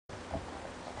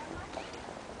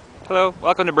Hello,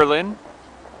 welcome to Berlin.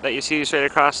 That you see straight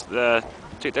across the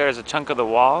street there is a chunk of the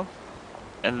wall,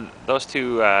 and those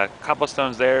two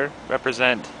cobblestones there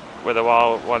represent where the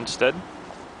wall once stood.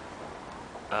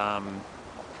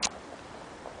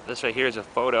 This right here is a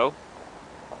photo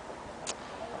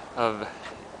of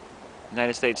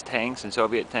United States tanks and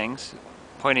Soviet tanks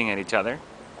pointing at each other.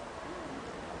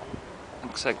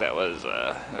 Looks like that was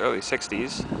early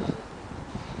 60s.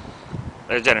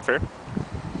 There's Jennifer.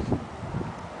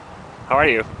 How are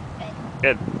you?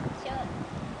 Good. Show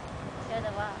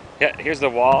the wall. Yeah, here's the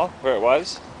wall where it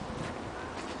was.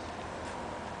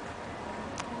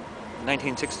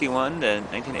 1961 to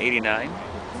 1989.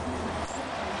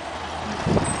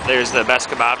 There's the best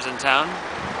kebabs in town.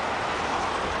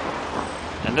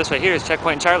 And this right here is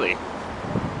Checkpoint Charlie.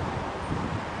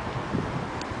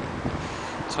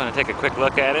 Just want to take a quick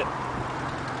look at it.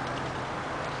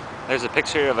 There's a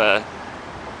picture of a,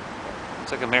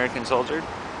 looks like American soldier.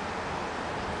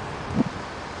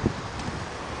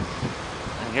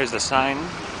 And here's the sign.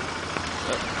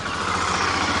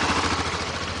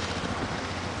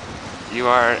 You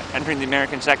are entering the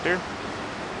American sector.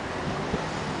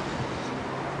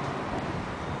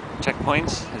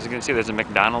 Checkpoints. As you can see, there's a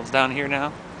McDonald's down here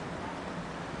now.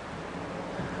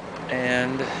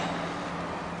 And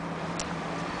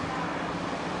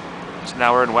so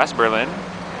now we're in West Berlin.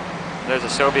 There's a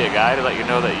Soviet guy to let you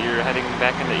know that you're heading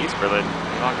back into East Berlin.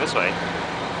 You walk this way.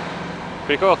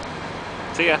 Pretty cool.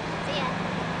 See ya.